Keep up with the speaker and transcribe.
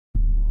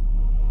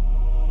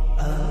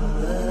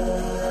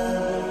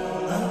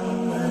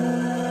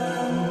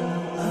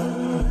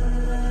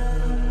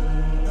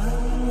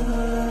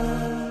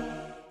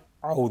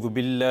أعوذ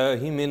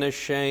بالله من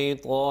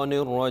الشيطان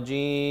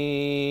الرجيم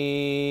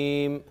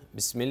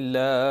بسم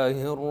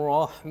الله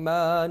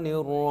الرحمن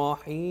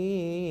الرحيم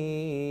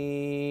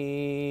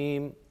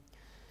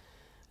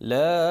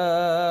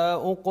لا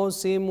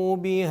أقسم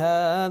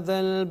بهذا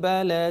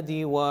البلد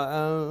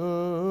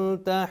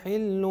وأنت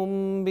حل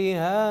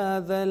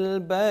بهذا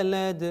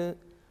البلد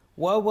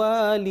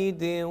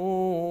ووالد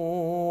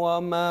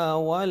وما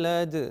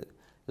ولد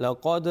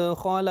لقد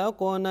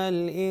خلقنا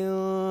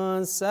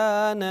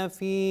الإنسان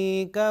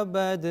في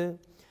كبد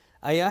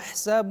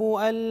أيحسب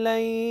أن لن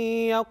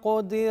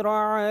يقدر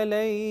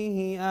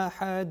عليه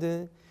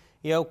أحد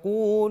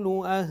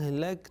يقول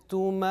أهلكت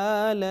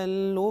مالا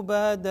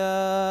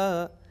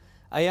لبدا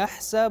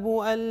أيحسب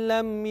أن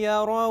لم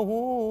يره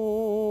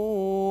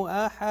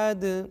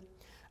أحد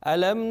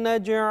ألم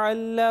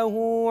نجعل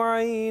له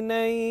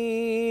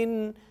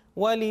عينين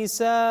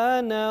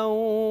ولسانا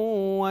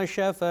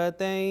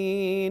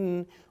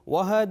وشفتين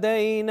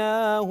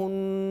وهديناه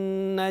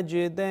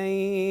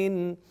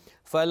النجدين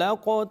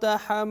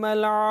فلاقتحم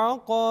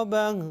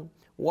العقبة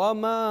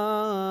وما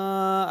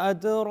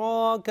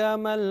أدراك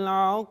ما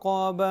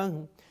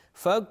العقبة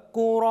فك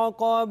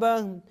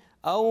رقبة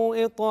أو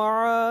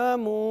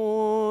إطعام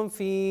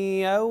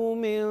في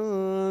يوم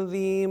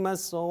ذي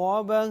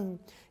مسغبة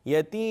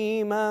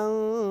يتيما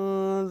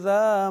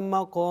ذا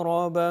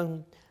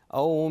مقربة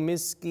أو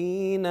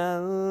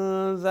مسكينا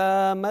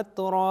ذا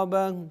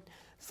متربة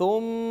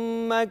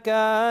ثم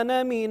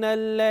كان من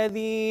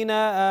الذين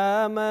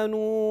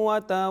آمنوا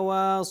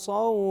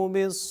وتواصوا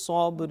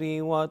بالصبر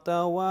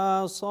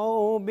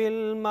وتواصوا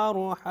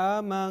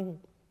بالمرحمة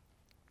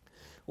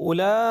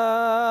أولئك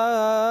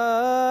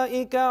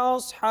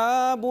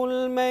أصحاب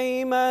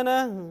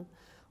الميمنة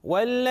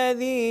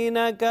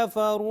والذين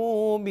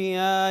كفروا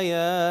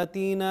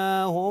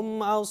بآياتنا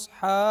هم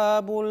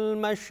أصحاب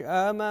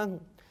المشأمة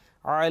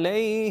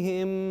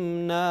عليهم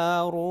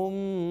نار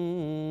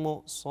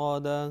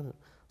مؤصدة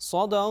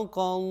صدق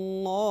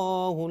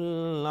الله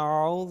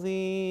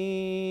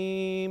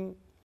العظيم.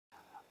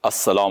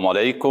 Assalamu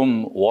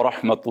alaikum wa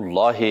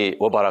rahmatullahi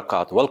wa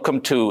barakatuh.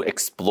 Welcome to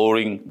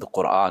Exploring the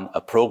Quran,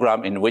 a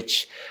program in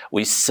which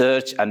we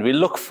search and we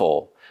look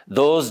for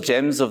those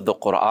gems of the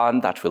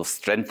Quran that will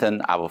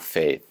strengthen our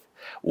faith,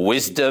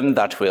 wisdom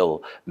that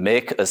will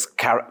make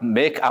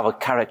our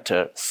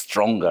character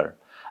stronger,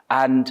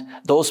 and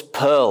those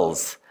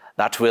pearls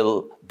that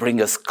will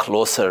bring us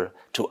closer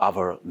to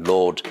our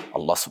Lord,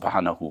 Allah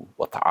subhanahu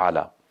wa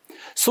ta'ala.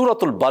 Surah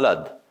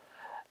Al-Balad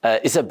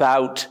is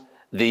about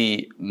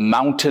the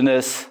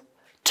mountainous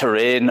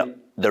terrain,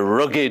 the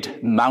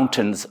rugged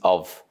mountains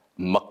of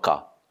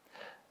Makkah.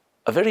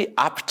 A very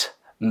apt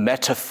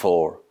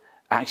metaphor,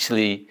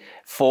 actually,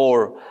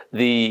 for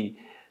the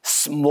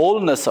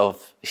smallness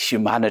of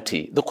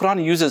humanity. The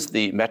Quran uses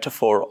the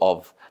metaphor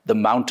of the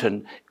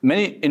mountain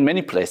in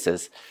many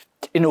places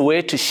in a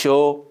way to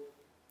show,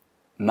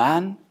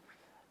 man,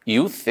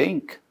 you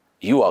think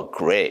you are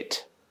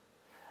great.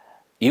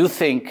 You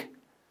think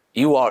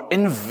you are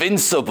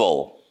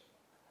invincible.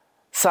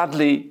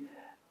 Sadly,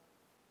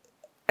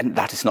 and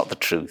that is not the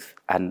truth.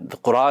 And the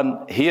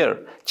Quran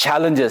here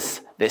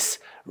challenges this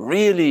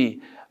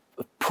really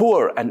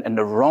poor and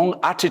a wrong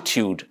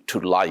attitude to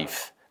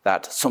life,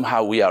 that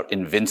somehow we are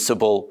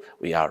invincible,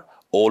 we are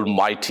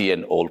almighty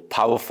and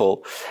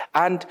all-powerful.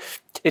 And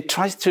it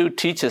tries to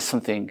teach us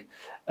something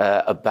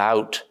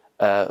about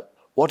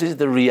what is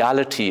the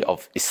reality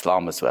of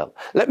Islam as well.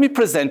 Let me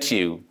present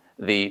you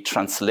the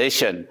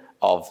translation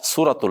of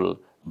Surah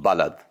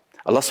Al-Balad.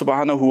 Allah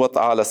subhanahu wa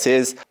ta'ala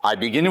says, I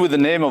begin with the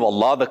name of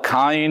Allah, the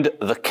kind,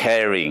 the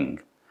caring.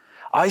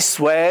 I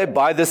swear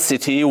by the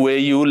city where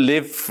you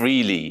live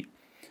freely,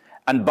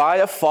 and by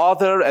a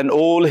father and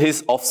all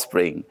his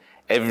offspring.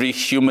 Every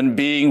human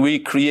being we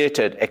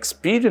created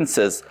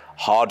experiences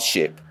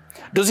hardship.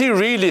 Does he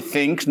really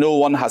think no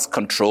one has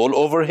control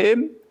over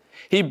him?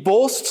 He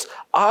boasts,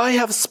 I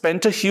have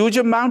spent a huge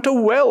amount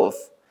of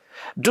wealth.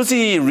 Does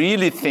he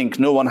really think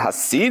no one has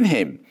seen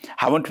him?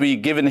 Haven't we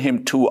given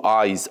him 2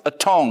 eyes, a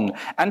tongue,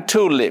 and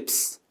 2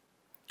 lips?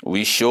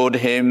 We showed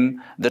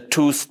him the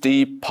 2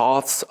 steep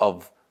paths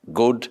of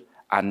good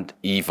and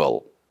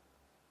evil.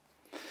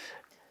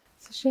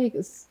 So Sheikh,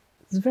 it's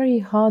very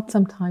hard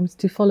sometimes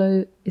to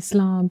follow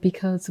Islam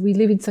because we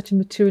live in such a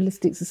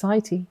materialistic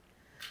society.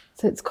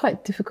 So it's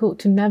quite difficult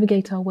to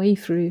navigate our way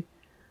through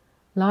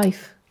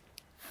life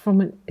from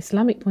an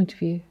Islamic point of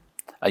view.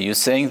 Are you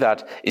saying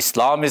that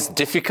Islam is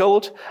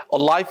difficult or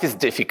life is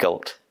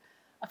difficult?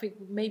 I think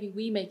maybe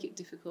we make it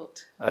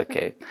difficult.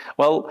 Okay.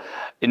 Well,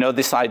 you know,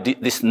 this idea,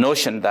 this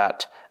notion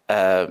that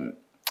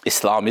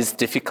Islam is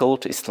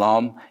difficult,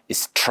 Islam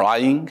is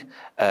trying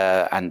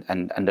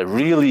and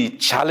really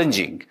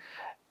challenging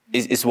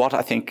is what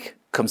I think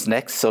comes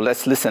next. So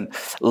let's listen.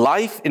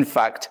 Life, in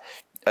fact,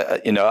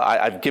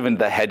 I've given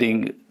the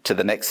heading to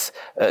the next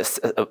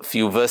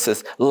few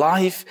verses.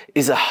 Life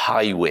is a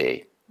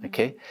highway.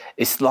 Okay,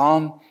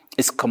 Islam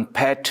is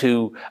compared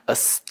to a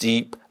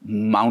steep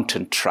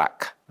mountain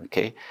track.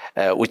 okay,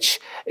 which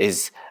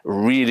is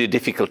really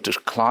difficult to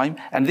climb.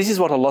 And this is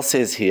what Allah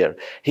says here.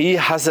 He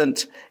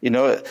hasn't,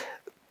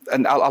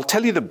 and I'll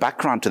tell you the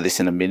background to this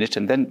in a minute,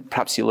 and then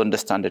perhaps you'll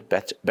understand it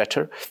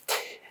better.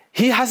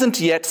 He hasn't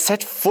yet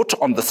set foot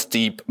on the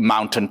steep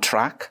mountain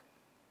track.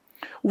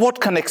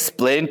 What can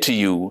explain to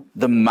you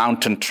the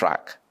mountain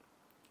track?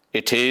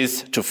 It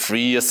is to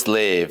free a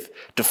slave,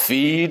 to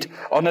feed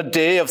on a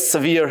day of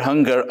severe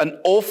hunger an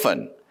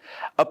orphan,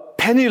 a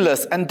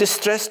penniless and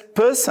distressed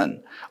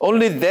person.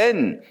 Only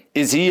then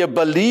is he a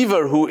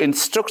believer who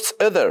instructs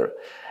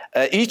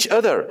each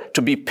other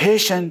to be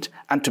patient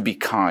and to be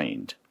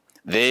kind.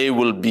 They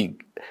will be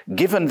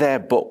given their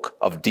book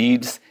of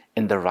deeds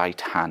in the right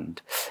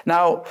hand.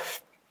 Now,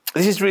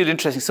 this is really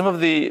interesting. Some of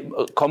the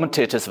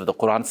commentators of the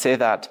Quran say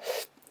that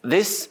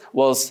this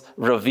was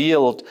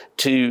revealed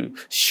to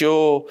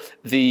show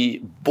the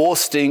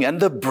boasting and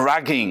the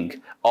bragging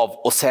of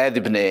Usayd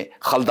ibn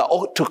Khalda,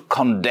 or to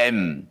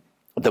condemn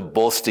the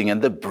boasting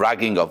and the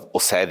bragging of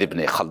Usayd ibn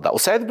Khalda.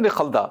 Usayd ibn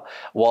Khalda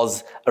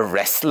was a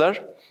wrestler,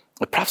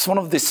 perhaps one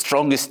of the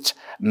strongest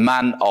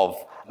men of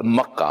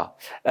Makkah.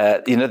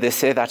 They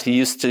say that he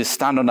used to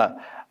stand on a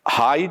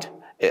hide,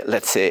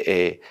 let's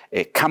say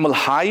a camel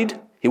hide.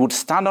 He would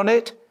stand on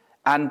it,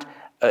 and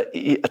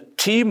a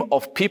team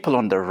of people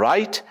on the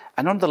right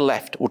and on the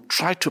left would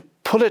try to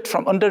pull it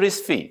from under his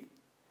feet.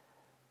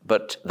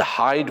 But the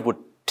hide would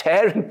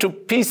tear into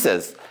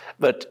pieces,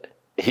 but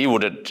he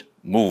wouldn't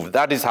move.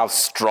 That is how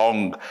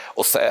strong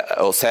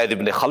Usayd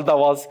ibn Khalda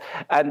was.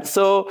 And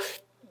so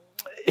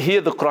here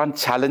the Quran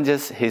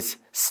challenges his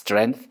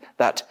strength,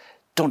 that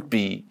don't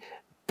be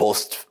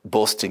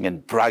boasting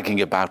and bragging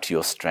about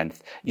your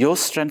strength. Your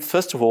strength,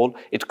 first of all,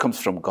 it comes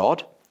from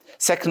God.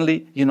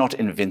 Secondly, you're not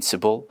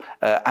invincible,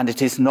 and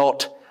it is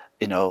not,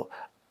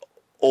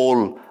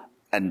 all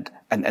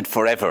and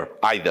forever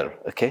either.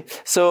 Okay,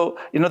 so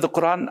the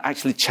Quran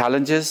actually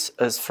challenges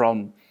us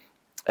from,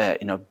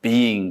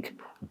 being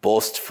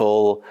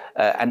boastful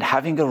and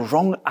having a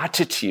wrong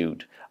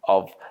attitude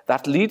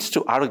that leads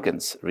to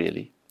arrogance,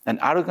 really. And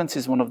arrogance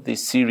is one of the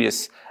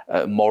serious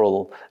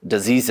moral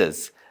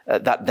diseases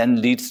that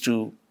then leads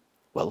to,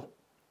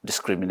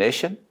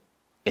 discrimination,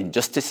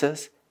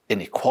 injustices,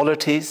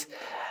 inequalities.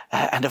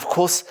 And of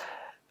course,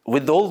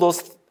 with all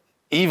those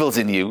evils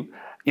in you,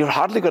 you're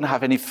hardly going to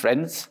have any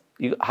friends.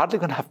 You're hardly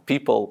going to have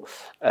people,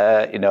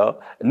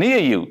 near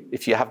you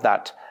if you have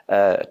that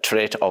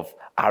trait of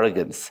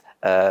arrogance.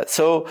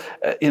 So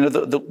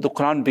the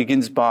Quran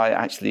begins by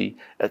actually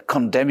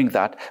condemning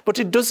that. But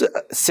it does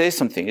say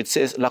something. It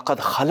says, لَقَدْ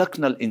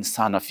خَلَقْنَا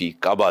الْإِنسَانَ فِي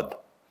كَبَدٍ.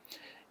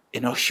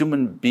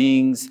 Human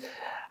beings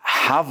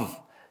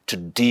have to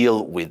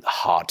deal with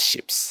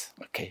hardships,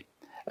 okay?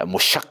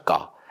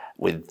 Mushakka,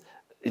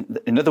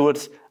 in other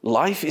words,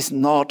 life is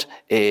not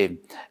a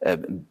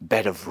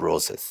bed of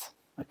roses,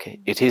 okay?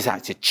 It is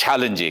actually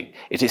challenging.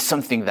 It is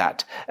something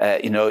that,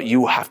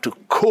 you have to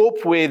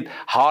cope with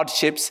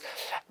hardships.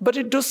 But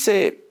it does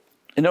say,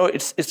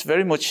 it's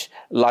very much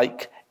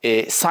like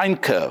a sine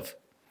curve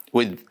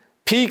with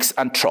peaks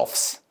and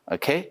troughs,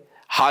 okay?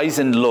 Highs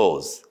and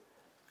lows,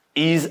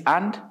 ease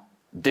and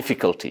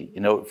difficulty.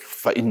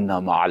 فَإِنَّ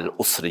مَعَ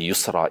الْأُسْرِ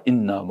يُسْرًا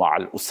إِنَّ مَعَ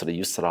الْأُسْرِ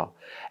يُسْرًا.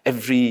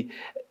 Every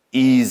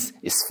ease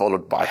is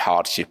followed by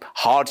hardship.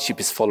 Hardship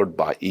is followed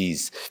by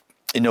ease.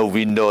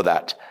 We know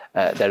that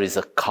there is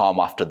a calm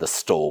after the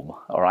storm,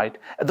 all right?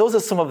 Those are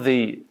some of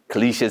the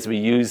cliches we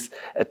use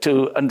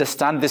to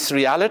understand this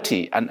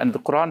reality. And the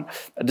Quran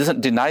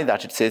doesn't deny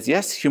that. It says,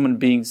 yes, human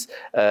beings,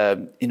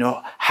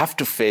 have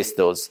to face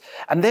those.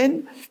 And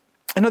then,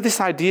 this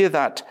idea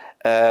that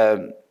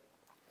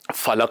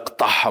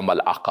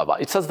فَلَقْتَحَمَ الْعَقَبَةِ.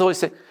 It's as though it's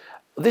saying,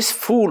 this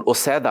fool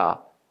Usada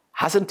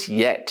hasn't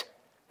yet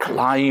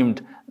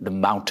climbed the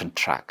mountain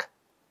track.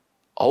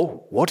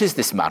 Oh, what is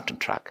this mountain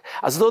track?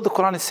 As though the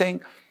Quran is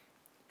saying,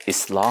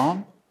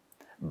 Islam,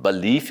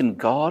 belief in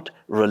God,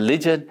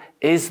 religion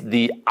is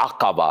the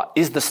aqaba,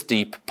 is the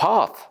steep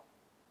path.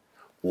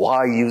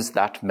 Why use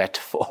that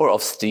metaphor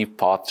of steep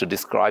path to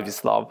describe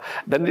Islam?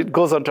 Then it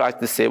goes on to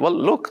actually say, well,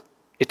 look,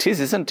 it is,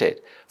 isn't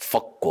it?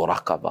 Fakku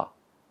raqaba.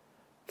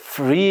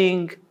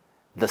 Freeing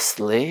the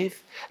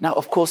slave. Now,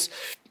 of course,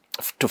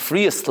 to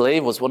free a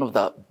slave was one of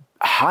the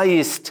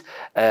highest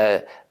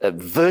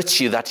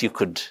virtue that you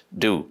could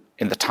do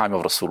in the time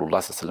of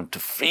Rasulullah, to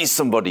free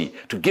somebody,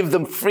 to give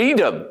them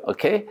freedom,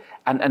 okay?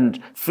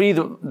 And free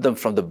them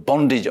from the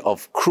bondage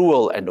of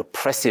cruel and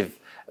oppressive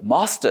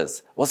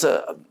masters was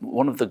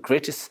one of the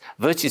greatest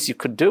virtues you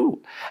could do.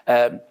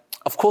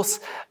 Of course,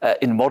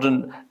 in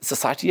modern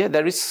society,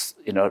 there is,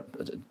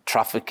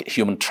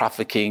 human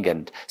trafficking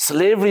and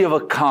slavery of a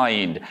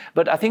kind.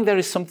 But I think there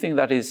is something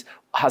that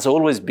has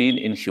always been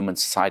in human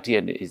society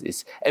and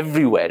is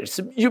everywhere. It's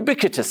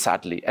ubiquitous,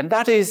 sadly. And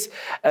that is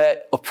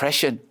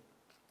oppression.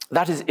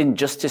 That is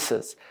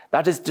injustices.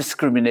 That is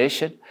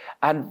discrimination.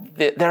 And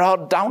there are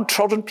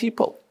downtrodden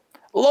people.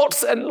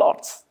 Lots and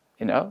lots,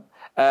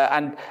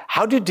 and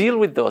how do you deal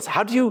with those?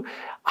 How do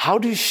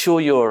you show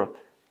your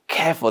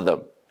care for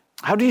them?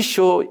 How do you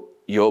show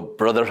your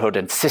brotherhood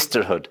and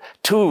sisterhood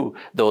to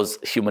those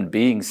human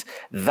beings.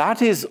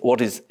 That is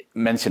what is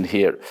mentioned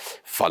here.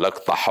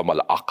 فَلَقْتَحَمَ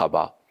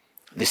الْعَقَبَةِ.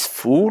 This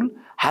fool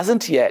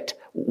hasn't yet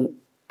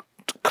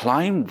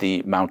climbed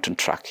the mountain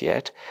track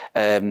yet.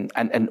 And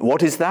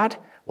what is that?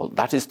 Well,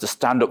 that is to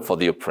stand up for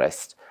the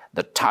oppressed,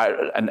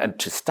 and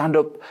to stand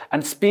up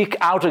and speak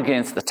out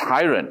against the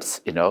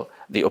tyrants,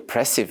 the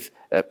oppressive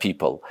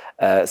people.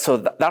 So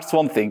that's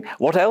one thing.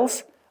 What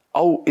else?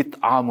 أَوْ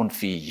إِطْعَامٌ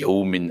فِي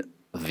يَوْمٍ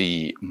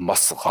ذِي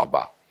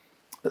مَسْغَبَةٍ.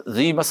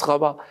 The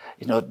masghaba,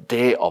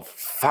 day of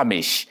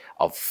famish,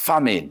 of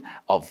famine,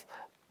 of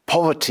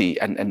poverty,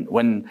 and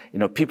when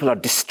people are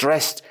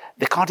distressed,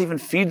 they can't even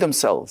feed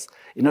themselves.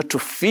 To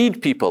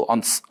feed people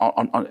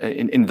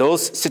in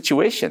those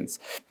situations,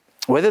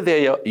 whether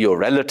they're your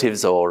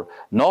relatives or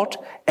not,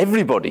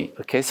 everybody.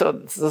 Okay, so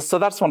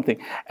that's one thing.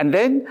 And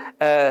then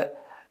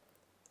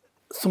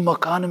ثُمَّ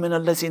كَانَ مِنَ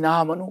الَّذِينَ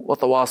آمَنُوا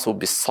وَتَوَاصَوْا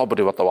بِالصَّبْرِ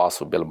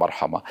وَتَوَاصَوْا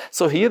بِالْمَرْحَمَةِ.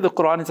 So here the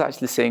Quran is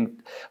actually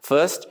saying,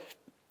 first,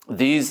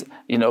 these,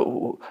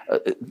 to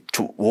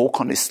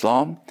walk on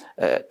Islam,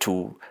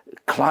 to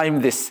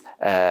climb this,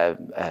 and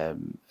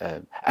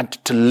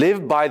to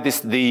live by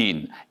this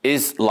deen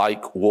is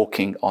like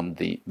walking on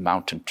the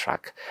mountain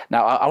track.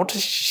 Now, I want to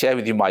share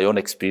with you my own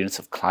experience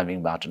of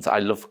climbing mountains. I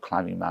love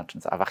climbing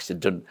mountains. I've actually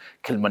done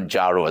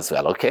Kilimanjaro as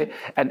well, okay?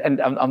 And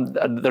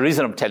the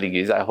reason I'm telling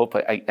you is I hope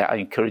I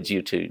encourage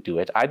you to do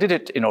it. I did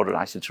it in order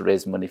actually to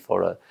raise money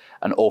for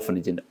an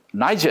orphanage in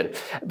Niger.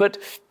 But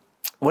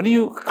when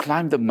you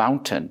climb the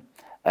mountain,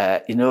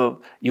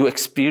 you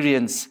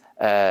experience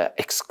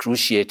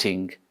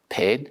excruciating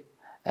pain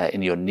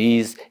in your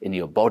knees, in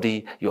your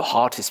body. Your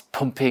heart is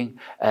pumping.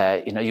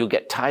 You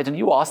get tired, and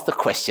you ask the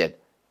question,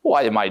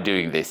 "Why am I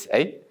doing this?"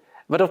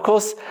 But of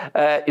course,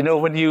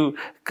 when you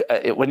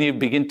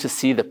begin to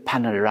see the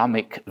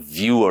panoramic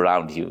view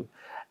around you,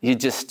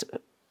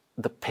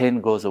 the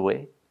pain goes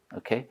away.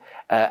 Okay,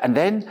 and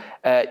then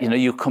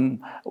you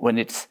come when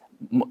it's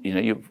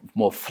you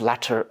more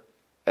flatter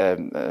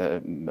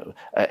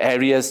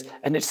areas,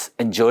 and it's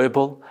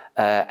enjoyable.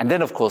 And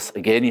then, of course,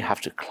 again, you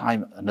have to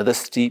climb another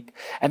steep,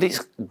 and it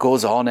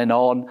goes on, and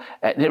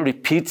it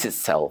repeats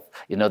itself,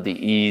 the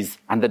ease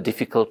and the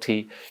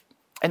difficulty.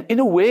 And in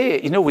a way,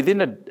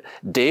 within a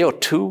day or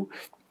two,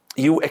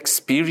 you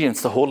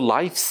experience the whole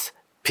life's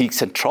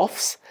peaks and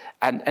troughs.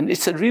 And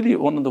it's really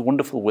one of the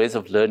wonderful ways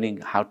of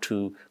learning how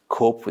to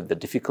cope with the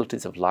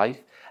difficulties of life,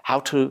 how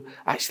to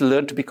actually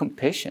learn to become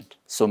patient.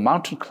 So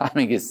mountain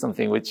climbing is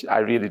something which I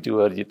really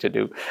do urge you to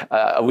do.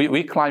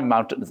 We climb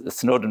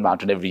Snowdon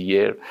Mountain every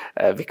year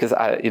because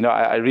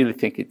I really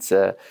think it's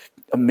an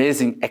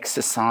amazing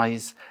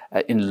exercise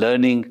in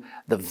learning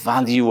the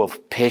value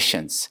of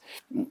patience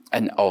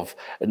and of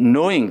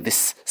knowing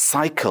this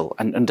cycle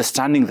and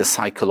understanding the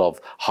cycle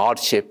of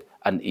hardship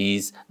and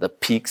ease, the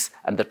peaks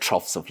and the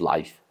troughs of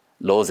life,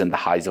 lows and the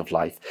highs of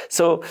life.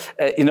 So,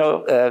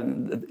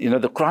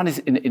 the Quran is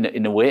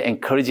in a way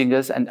encouraging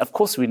us. And of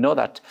course, we know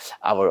that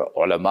our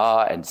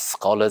ulama and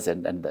scholars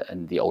and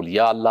the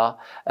awliya Allah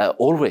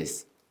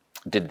always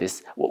did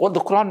this. What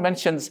the Quran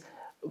mentions,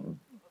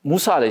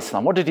 Musa alayhi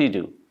salam, what did he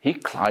do? He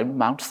climbed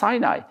Mount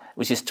Sinai,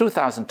 which is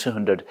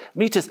 2,200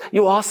 meters.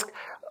 You ask,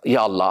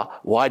 Ya Allah,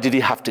 why did he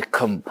have to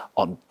come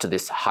onto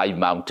this high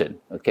mountain?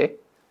 Okay?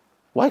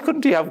 Why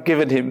couldn't he have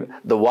given him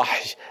the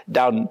wahy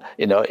down,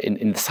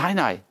 in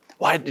Sinai?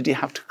 Why did he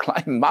have to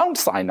climb Mount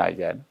Sinai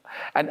then?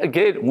 And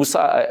again,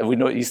 Musa, we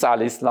know Isa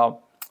alayhi salam,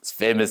 is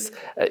famous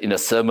in a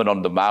sermon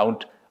on the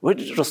Mount. Where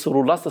did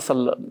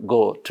Rasulullah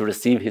go to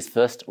receive his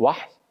first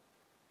wahy?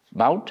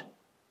 Mount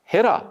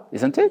Hira,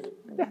 isn't it?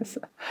 Yes.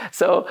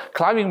 So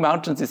climbing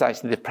mountains is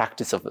actually the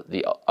practice of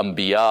the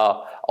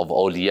Anbiya, of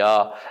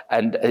Awliya,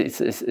 and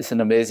it's an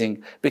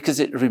amazing, because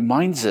it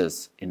reminds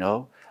us,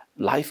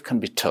 life can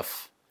be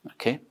tough,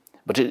 okay?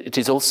 But it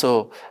is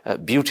also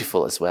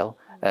beautiful as well.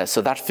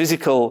 So that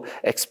physical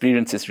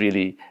experience is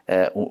really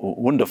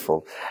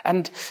wonderful.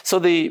 And so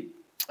the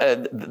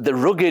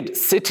rugged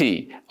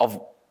city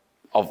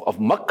of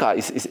Makkah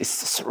is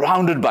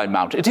surrounded by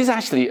mountains. It is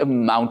actually a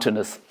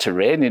mountainous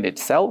terrain in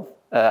itself.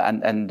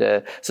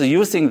 So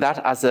using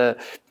that as a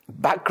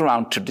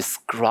background to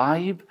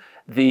describe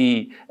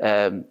the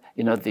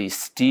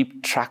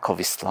steep track of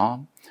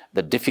Islam,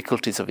 the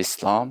difficulties of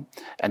Islam,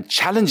 and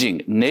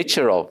challenging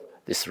nature of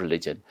this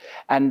religion.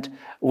 And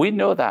we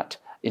know that,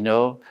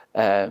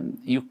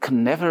 you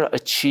can never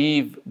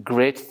achieve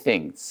great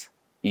things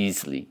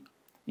easily.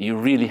 You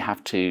really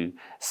have to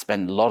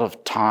spend a lot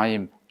of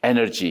time,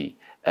 energy,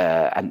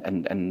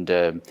 and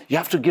you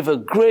have to give a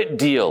great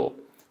deal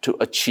to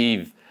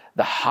achieve.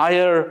 The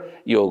higher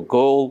your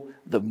goal,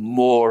 the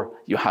more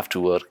you have to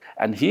work.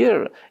 And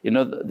here,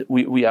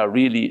 we are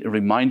really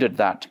reminded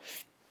that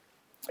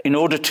in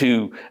order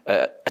to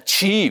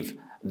achieve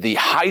the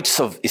heights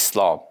of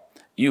Islam,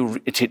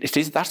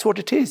 that's what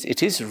it is.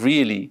 It is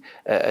really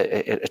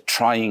a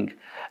trying.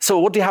 So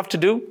what do you have to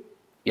do?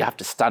 You have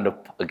to stand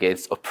up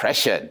against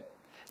oppression.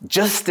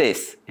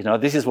 Justice,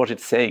 this is what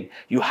it's saying.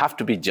 You have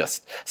to be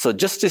just. So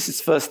justice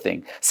is first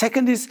thing.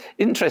 Second is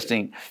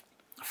interesting,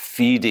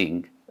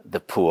 feeding the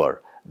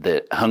poor,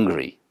 the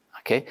hungry.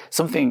 Okay,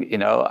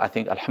 something, I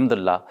think,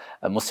 alhamdulillah,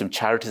 Muslim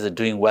charities are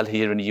doing well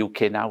here in the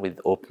UK now with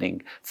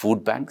opening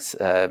food banks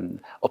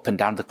up and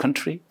down the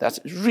country. That's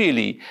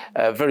really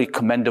very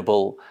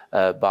commendable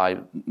by,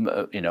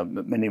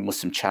 many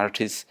Muslim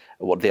charities,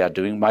 what they are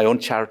doing. My own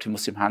charity,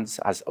 Muslim Hands,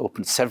 has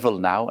opened several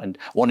now, and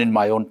one in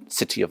my own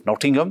city of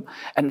Nottingham.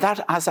 And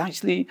that has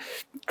actually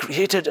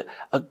created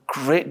a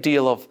great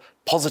deal of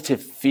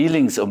positive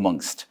feelings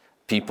amongst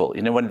people,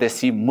 when they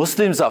see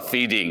Muslims are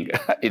feeding,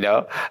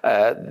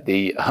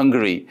 the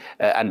hungry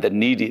and the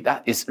needy.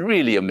 That is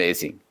really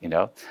amazing,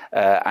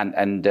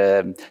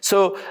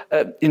 So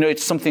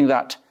it's something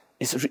that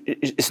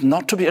is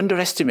not to be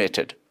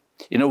underestimated.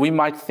 We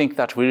might think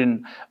that we're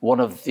in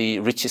one of the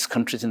richest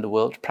countries in the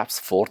world, perhaps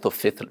fourth or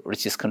fifth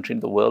richest country in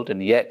the world,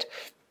 and yet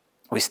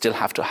we still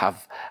have to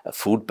have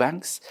food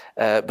banks.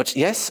 But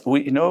yes,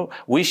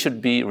 we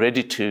should be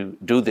ready to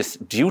do this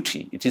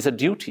duty. It is a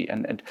duty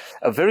and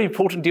a very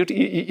important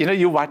duty.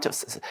 You might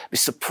be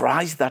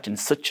surprised that in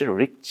such a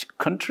rich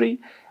country,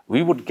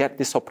 we would get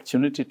this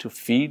opportunity to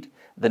feed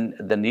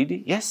the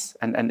needy. Yes,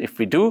 and if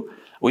we do,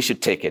 we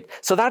should take it.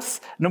 So that's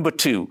number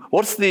 2.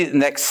 What's the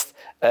next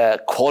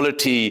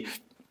quality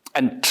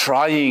and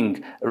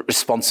trying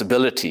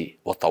responsibility?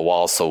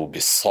 وَتَوَاصَوْا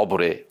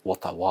بِالصَّبْرِ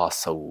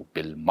وَتَوَاصَوْا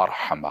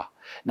بِالْمَرْحَمَةِ.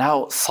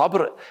 Now,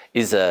 sabr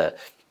is a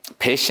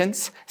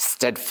patience,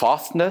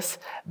 steadfastness,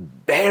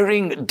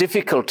 bearing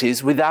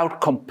difficulties without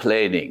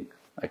complaining.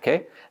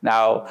 Okay.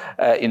 Now,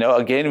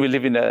 again, we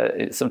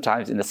live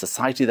sometimes in a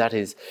society that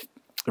is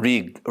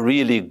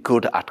really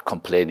good at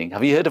complaining.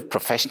 Have you heard of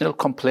professional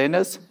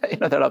complainers?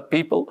 There are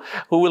people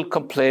who will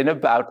complain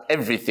about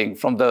everything,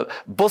 from the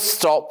bus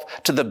stop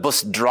to the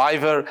bus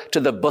driver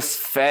to the bus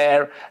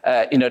fare,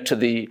 to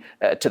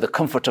the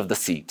comfort of the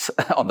seat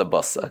on the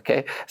bus.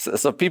 Okay,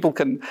 so people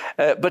can,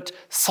 but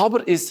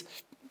sabr is,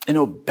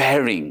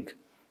 bearing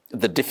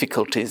the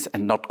difficulties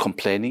and not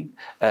complaining,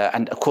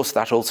 and of course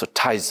that also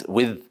ties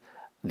with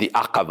the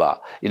Aqaba,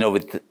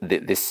 with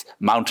this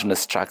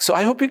mountainous track. So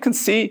I hope you can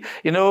see,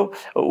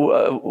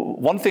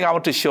 one thing I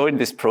want to show in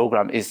this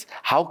program is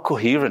how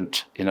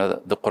coherent,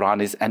 the Quran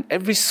is. And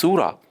every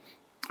surah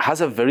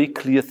has a very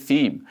clear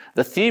theme.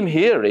 The theme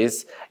here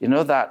is,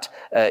 that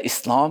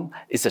Islam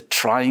is a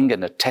trying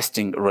and a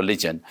testing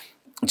religion.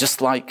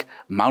 Just like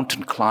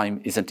mountain climb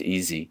isn't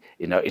easy,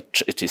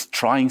 it is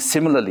trying.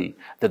 Similarly,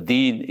 the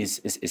deen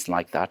is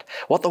like that.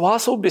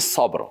 وَتَوَاصَوْا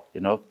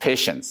بِالصَّبْرِ,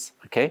 patience,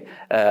 okay?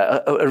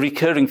 A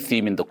recurring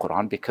theme in the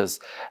Quran,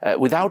 because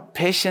without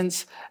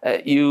patience,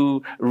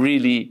 you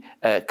really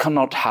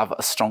cannot have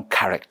a strong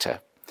character.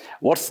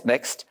 What's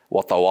next?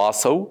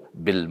 وَتَوَاصَوْا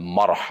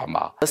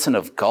بِالْمَرْحَمَةِ. The person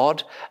of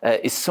God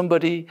is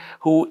somebody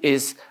who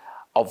is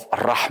of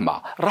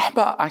rahmah.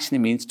 Rahmah actually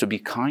means to be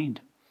kind.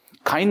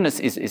 Kindness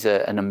is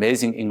an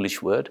amazing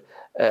English word.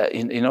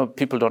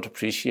 People don't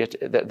appreciate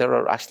it. There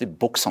are actually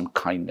books on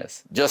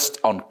kindness, just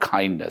on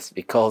kindness,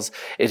 because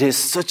it is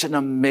such an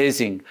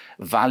amazing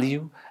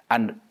value.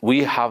 And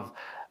we have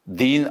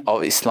deen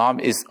of Islam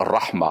is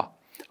rahmah.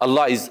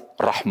 Allah is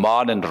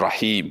Rahman and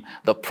Rahim.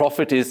 The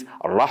Prophet is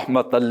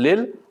Rahmatan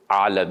lil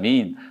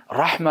Alameen.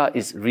 Rahmah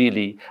is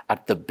really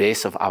at the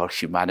base of our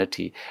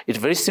humanity. It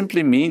very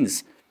simply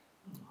means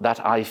that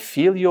I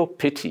feel your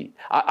pity.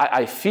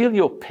 I feel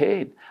your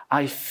pain.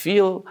 I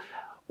feel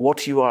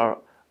what you are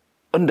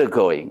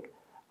undergoing.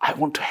 I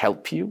want to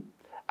help you,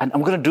 and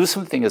I'm going to do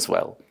something as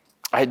well.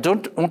 I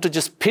don't want to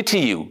just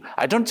pity you.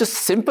 I don't just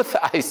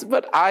sympathize,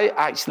 but I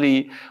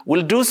actually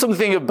will do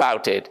something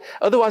about it.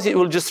 Otherwise, it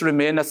will just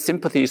remain as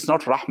sympathy. It's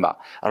not rahmah.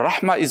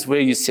 Rahmah is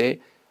where you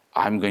say,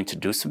 I'm going to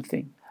do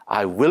something.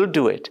 I will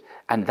do it.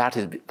 And that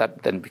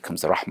then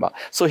becomes rahmah.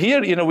 So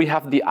here, we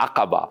have the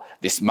Aqaba,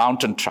 this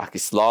mountain track.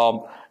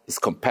 Islam is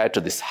compared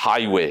to this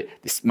highway,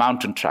 this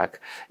mountain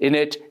track. In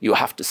it, you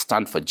have to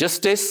stand for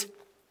justice.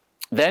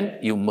 Then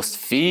you must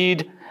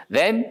feed.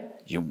 Then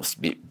you must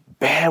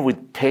bear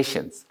with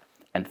patience.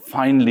 And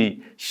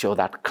finally, show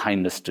that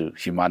kindness to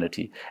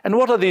humanity. And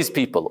what are these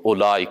people?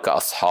 Ulaika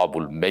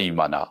ashabul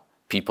maymana,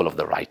 people of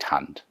the right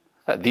hand.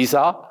 These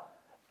are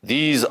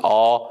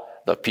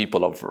the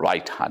people of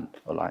right hand.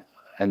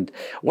 And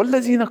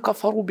وَالَّذِينَ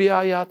كَفَرُوا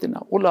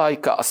بِآيَاتِنَا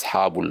أُولَٰئِكَ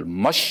أَصْحَابُ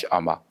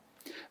الْمَشْأَمَةِ.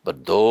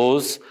 But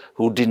those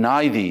who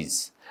deny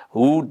these,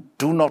 who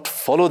do not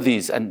follow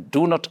these and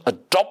do not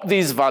adopt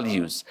these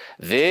values,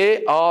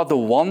 they are the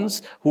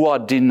ones who are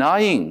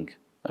denying,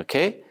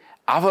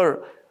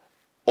 our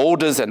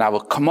orders and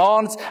our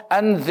commands,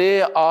 and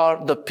they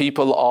are the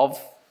people of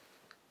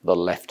the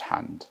left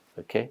hand.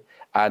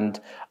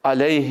 And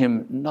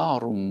alayhim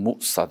narum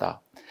mu'sada.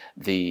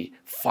 The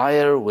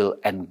fire will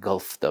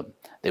engulf them.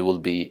 They will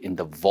be in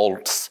the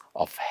vaults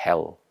of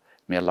hell.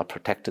 May Allah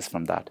protect us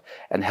from that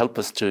and help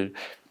us to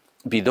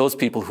be those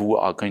people who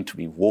are going to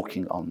be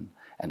walking on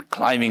and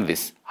climbing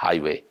this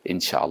highway,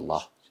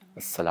 inshallah.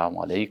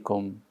 Assalamu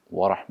alaikum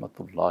wa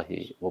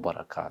rahmatullahi wa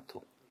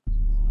barakatuh.